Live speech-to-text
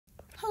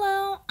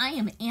I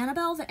am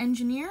Annabelle, the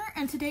engineer,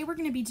 and today we're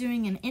going to be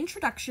doing an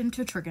introduction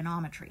to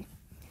trigonometry.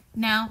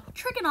 Now,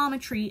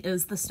 trigonometry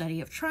is the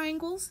study of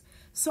triangles,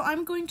 so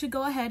I'm going to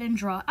go ahead and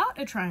draw out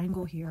a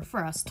triangle here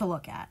for us to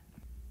look at.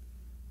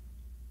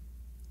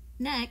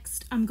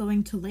 Next, I'm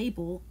going to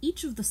label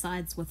each of the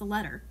sides with a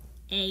letter,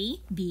 A,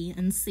 B,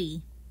 and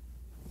C.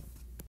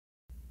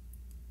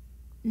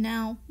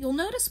 Now, you'll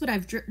notice what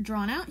I've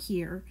drawn out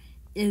here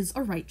is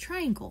a right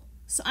triangle,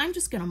 so I'm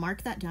just going to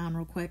mark that down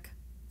real quick.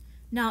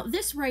 Now,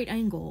 this right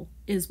angle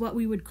is what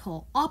we would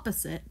call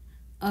opposite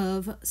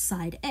of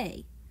side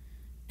A.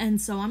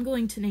 And so I'm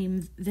going to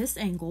name this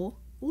angle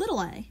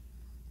little a.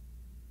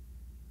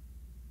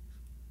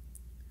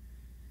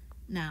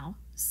 Now,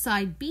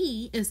 side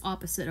B is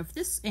opposite of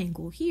this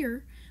angle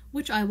here,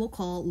 which I will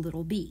call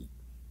little b.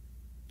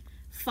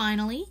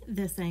 Finally,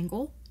 this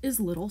angle is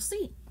little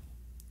c.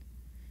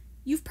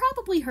 You've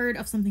probably heard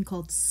of something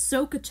called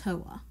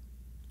SOHCAHTOA.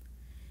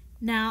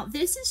 Now,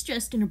 this is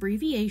just an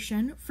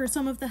abbreviation for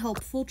some of the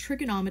helpful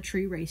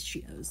trigonometry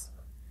ratios.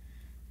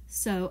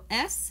 So,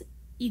 S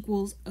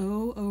equals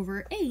O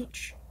over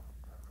H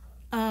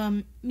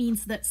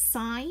means that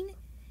sine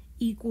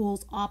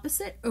equals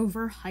opposite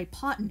over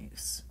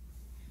hypotenuse.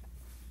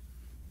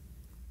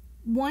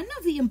 One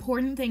of the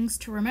important things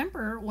to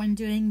remember when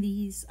doing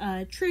these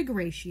trig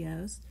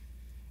ratios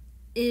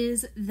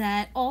is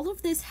that all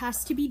of this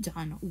has to be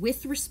done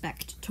with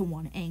respect to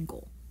one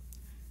angle.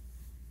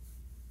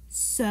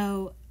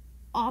 So,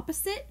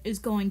 opposite is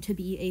going to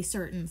be a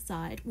certain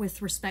side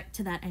with respect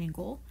to that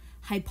angle.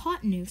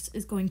 Hypotenuse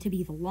is going to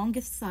be the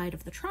longest side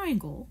of the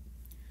triangle.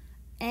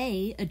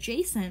 A,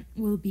 adjacent,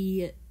 will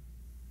be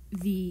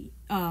the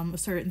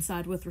certain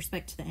side with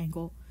respect to the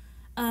angle.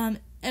 And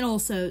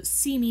also,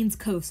 C means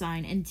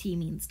cosine and T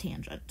means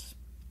tangent.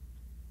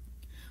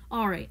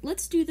 Alright,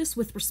 let's do this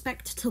with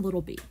respect to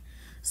little b.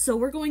 So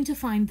we're going to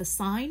find the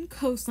sine,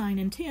 cosine,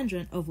 and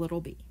tangent of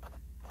little b.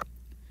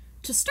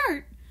 To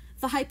start,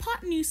 the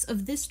hypotenuse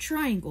of this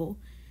triangle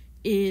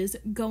is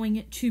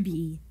going to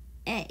be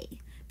A,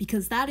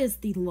 because that is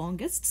the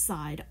longest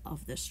side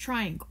of this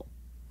triangle.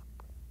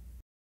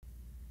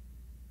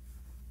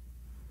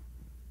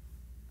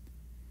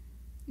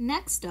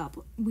 Next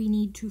up, we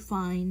need to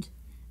find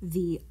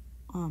the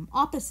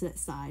opposite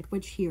side,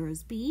 which here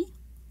is B,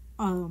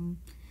 and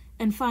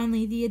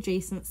finally the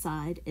adjacent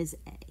side is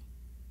A.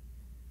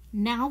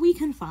 Now we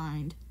can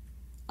find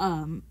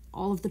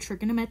all of the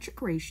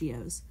trigonometric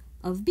ratios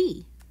of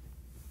B.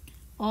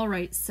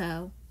 Alright,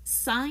 so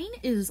sine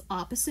is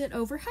opposite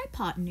over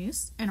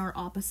hypotenuse, and our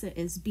opposite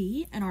is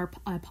B, and our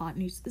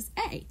hypotenuse is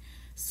A.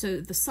 So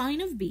the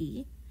sine of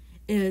B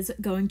is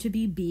going to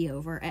be B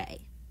over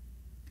A.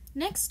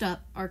 Next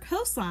up, our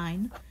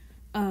cosine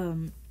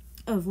of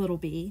little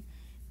b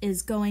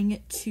is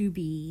going to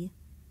be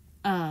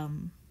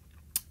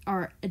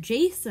our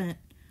adjacent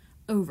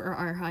over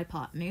our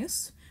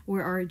hypotenuse,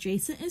 where our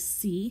adjacent is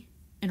C,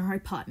 and our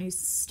hypotenuse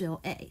is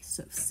still A,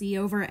 so C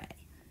over A.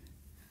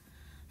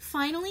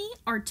 Finally,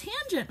 our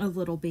tangent of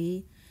little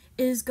b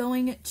is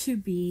going to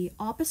be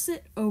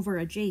opposite over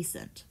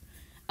adjacent,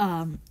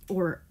 B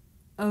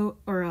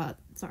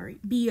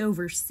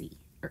over C.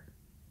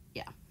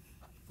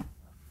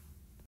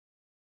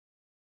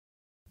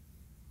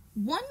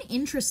 One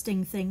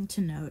interesting thing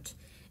to note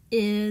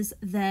is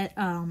that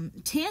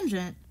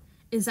tangent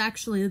is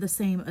actually the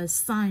same as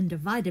sine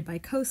divided by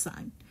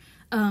cosine.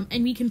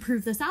 And we can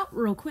prove this out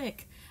real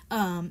quick.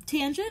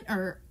 Tangent,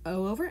 or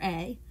O over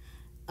A,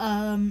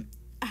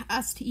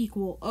 has to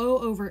equal O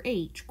over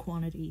H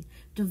quantity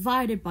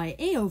divided by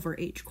A over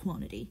H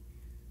quantity.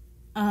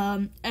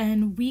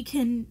 And we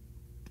can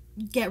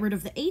get rid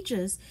of the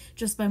H's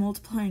just by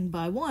multiplying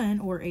by 1,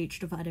 or H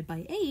divided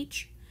by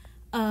H.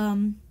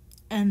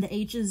 And the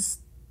H's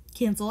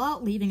cancel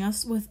out, leaving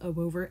us with O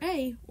over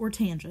A, or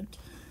tangent.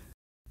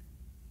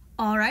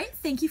 Alright,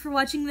 thank you for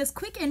watching this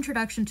quick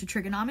introduction to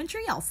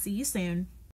trigonometry. I'll see you soon.